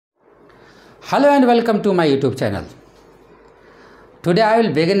Hello and welcome to my YouTube channel. Today I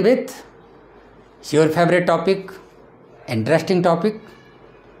will begin with your favorite topic, interesting topic.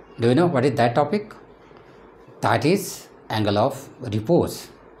 Do you know what is that topic? That is angle of repose,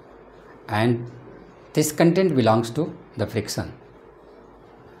 and this content belongs to the friction.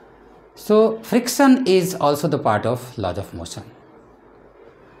 So friction is also the part of laws of motion.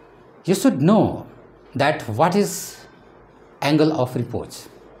 You should know that what is angle of repose.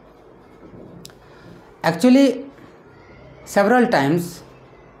 Actually, several times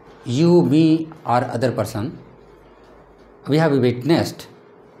you, me or other person, we have witnessed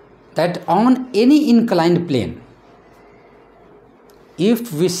that on any inclined plane,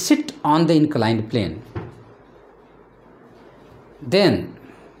 if we sit on the inclined plane, then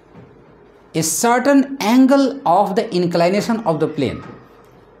a certain angle of the inclination of the plane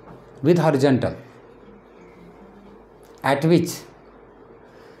with horizontal, at which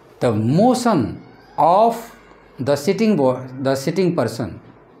the motion of the sitting person,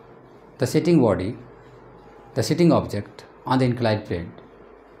 the sitting body, the sitting object on the inclined plane,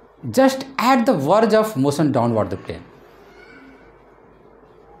 just at the verge of motion downward the plane.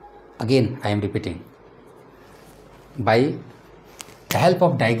 Again, I am repeating, by the help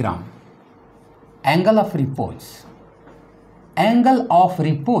of diagram, angle of repose. Angle of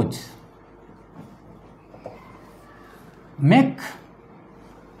repose make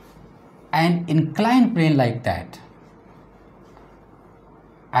an inclined plane like that.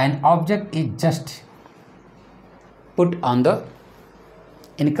 An object is just put on the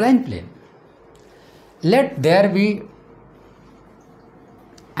inclined plane. Let there be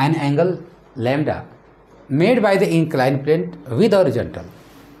an angle lambda made by the inclined plane with horizontal.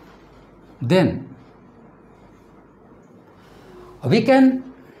 Then we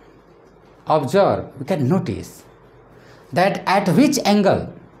can observe, we can notice that at which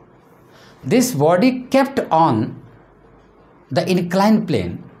angle this body kept on the inclined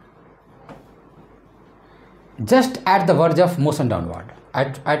plane just at the verge of motion downward.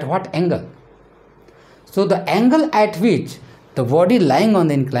 At what angle? So the angle at which the body lying on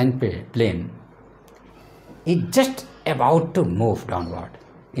the inclined plane is just about to move downward,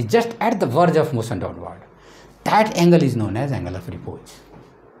 is just at the verge of motion downward. That angle is known as angle of repose.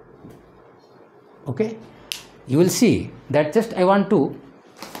 Okay? You will see that just I want to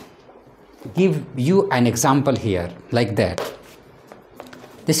give you an example here like that.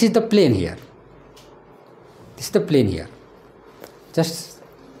 This is the plane here. This is the plane here. Just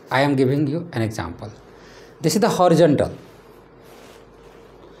I am giving you an example. This is the horizontal,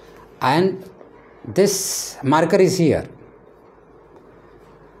 and this marker is here.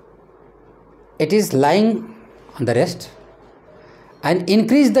 It is lying on the rest, and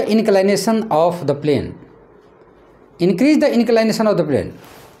increase the inclination of the plane. Increase the inclination of the plane.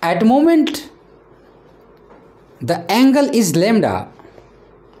 At moment the angle is lambda,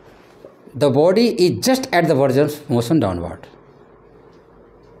 the body is just at the verge of motion downward,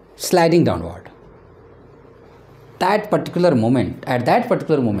 sliding downward. That particular moment, at that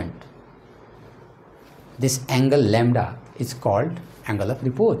particular moment, this angle lambda is called angle of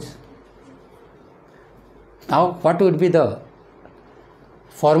repose. Now what would be the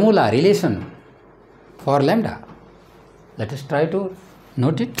formula relation for lambda? Let us try to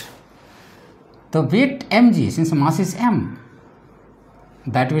note it. The weight mg, since mass is m,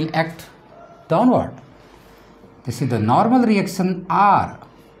 that will act downward. This is the normal reaction r.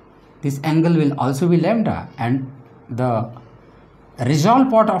 This angle will also be lambda, and the resolve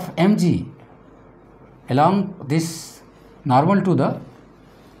part of mg along this normal to the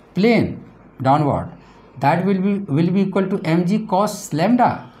plane downward, that will be equal to mg cos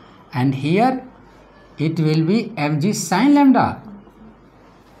lambda, and here it will be mg sin lambda.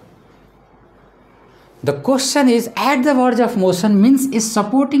 The question is, at the verge of motion means is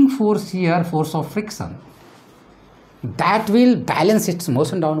supporting force here, force of friction, that will balance its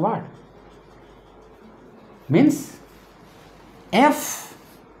motion downward. Means F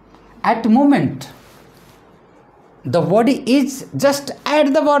at moment the body is just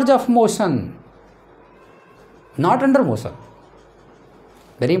at the verge of motion, not under motion.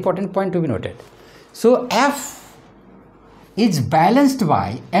 Very important point to be noted. So F is balanced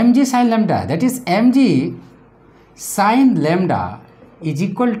by mg sin lambda, that is mg sin lambda is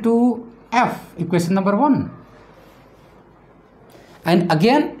equal to F, equation number 1. And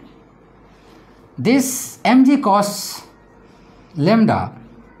again this mg cos lambda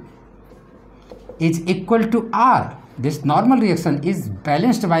is equal to R. This normal reaction is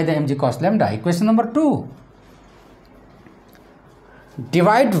balanced by the mg cos lambda, equation number 2.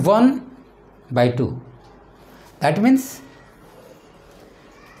 Divide 1 by 2. That means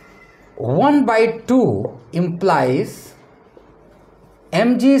 1 by 2 implies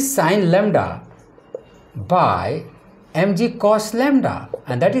mg sin lambda by mg cos lambda,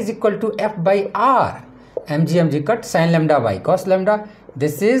 and that is equal to f by r. mg cut, sin lambda by cos lambda.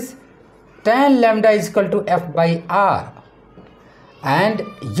 This is tan lambda is equal to f by r, and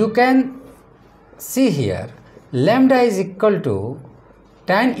you can see here lambda is equal to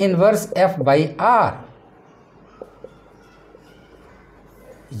tan inverse f by r.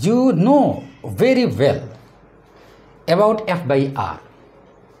 You know very well about f by r.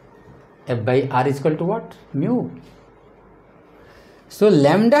 F by r is equal to what? Mu. So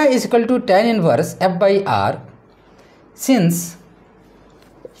lambda is equal to tan inverse f by r. Since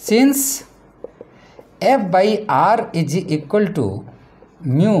f by r is equal to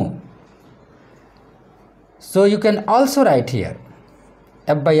mu, so you can also write here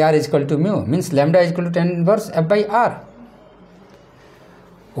f by r is equal to mu, means lambda is equal to tan inverse f by r.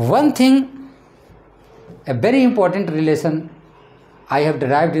 One thing, a very important relation I have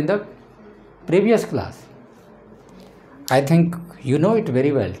derived in the previous class. I think you know it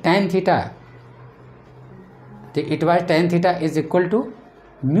very well. Tan theta. It was tan theta is equal to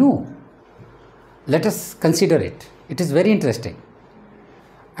mu. Let us consider it. It is very interesting.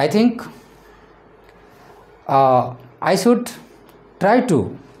 I think I should try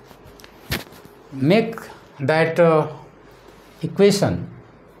to make that equation.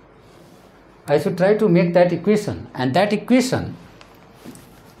 I should try to make that equation, and that equation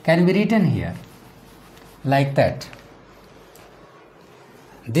can be written here like that.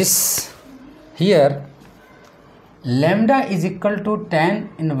 This here lambda is equal to tan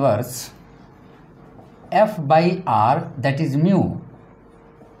inverse f by r, that is mu.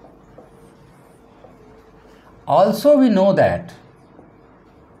 Also we know that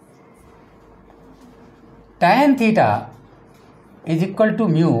tan theta is equal to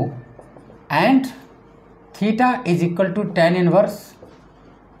mu and theta is equal to tan inverse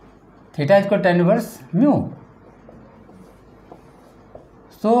mu.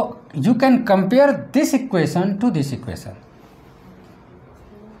 So you can compare this equation to this equation.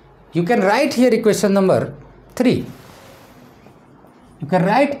 You can write here equation number 3. You can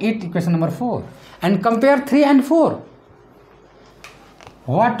write it equation number 4 and compare 3 and 4.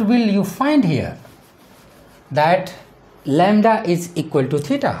 What will you find here? That lambda is equal to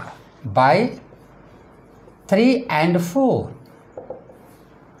theta by 3 and 4.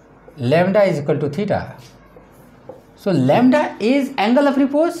 Lambda is equal to theta. So lambda is angle of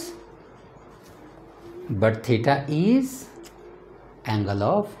repose, but theta is angle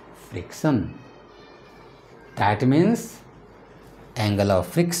of friction. That means angle of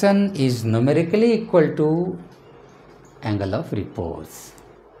friction is numerically equal to angle of repose.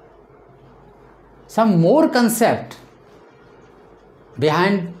 Some more concept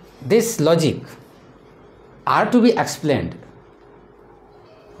behind this logic are to be explained.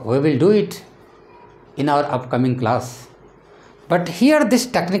 We will do it in our upcoming class. But here this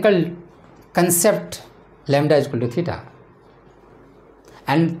technical concept lambda is equal to theta,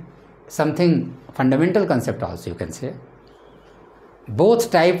 and something fundamental concept also you can say.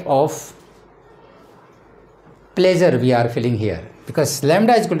 Both type of pleasure we are feeling here, because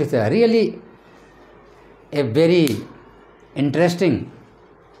lambda is equal to theta, really a very interesting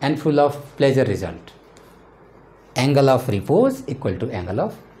and full of pleasure result. Angle of repose equal to angle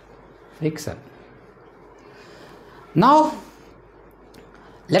of friction. Now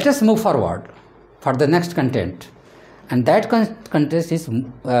let us move forward for the next content, and that content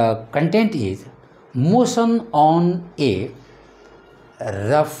is motion on a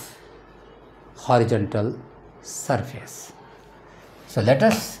rough horizontal surface. So let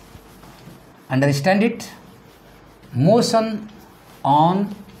us understand it. Motion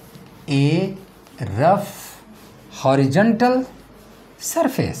on a rough horizontal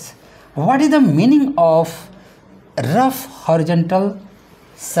surface. What is the meaning of rough horizontal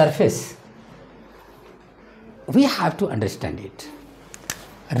surface? We have to understand it.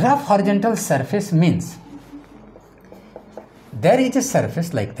 Rough horizontal surface means there is a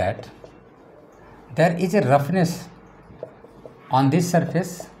surface like that, there is a roughness on this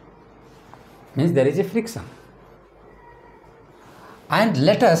surface, means there is a friction, and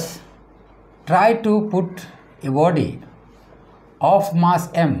let us try to put a body of mass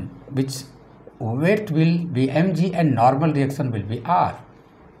m, which weight will be mg and normal reaction will be r.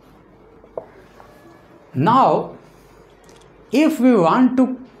 Now if we want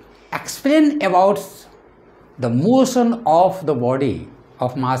to explain about the motion of the body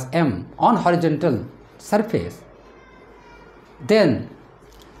of mass m on horizontal surface, then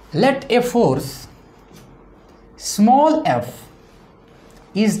let a force small f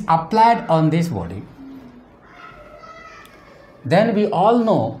is applied on this body, then we all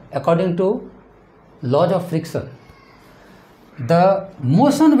know, according to laws of friction, the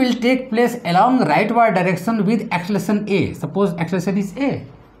motion will take place along rightward direction with acceleration A. Suppose acceleration is A,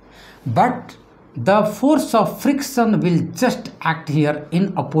 but the force of friction will just act here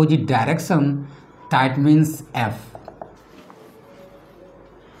in opposite direction. That means F.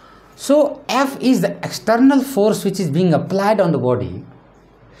 So F is the external force which is being applied on the body,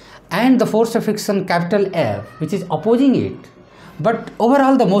 and the force of friction capital F which is opposing it, but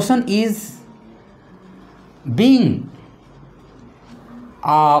overall the motion is being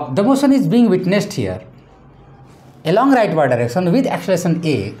witnessed here along rightward direction with acceleration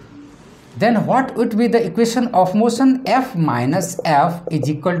A. Then what would be the equation of motion? F minus F is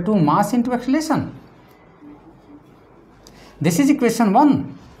equal to mass into acceleration. This is equation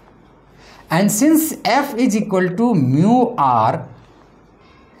 1. And since F is equal to mu r,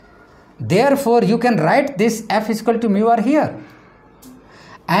 therefore you can write this F is equal to mu r here.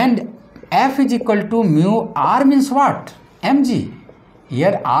 And F is equal to mu r means what? mg.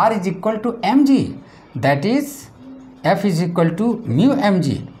 Here r is equal to mg. That is F is equal to mu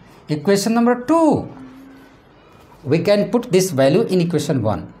mg. Equation number 2. We can put this value in equation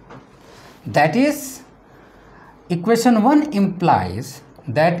 1. That is, equation 1 implies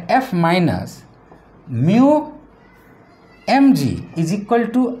that F minus mu mg is equal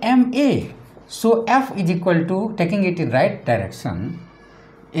to ma. So F is equal to, taking it in right direction,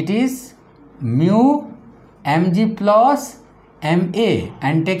 it is mu mg plus ma,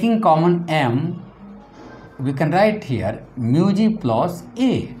 and taking common m, we can write here mu g plus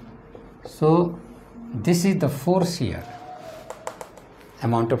a. So this is the force here,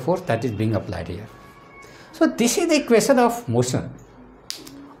 amount of force that is being applied here. So this is the equation of motion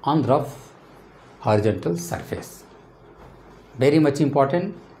on rough horizontal surface. Very much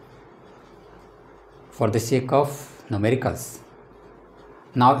important for the sake of numericals.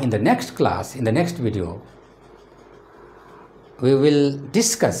 Now in the next class, in the next video, we will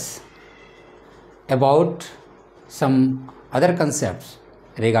discuss about some other concepts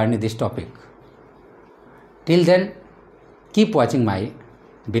regarding this topic. Till then, keep watching my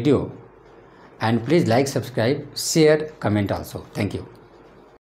video and please like, subscribe, share, comment also. Thank you.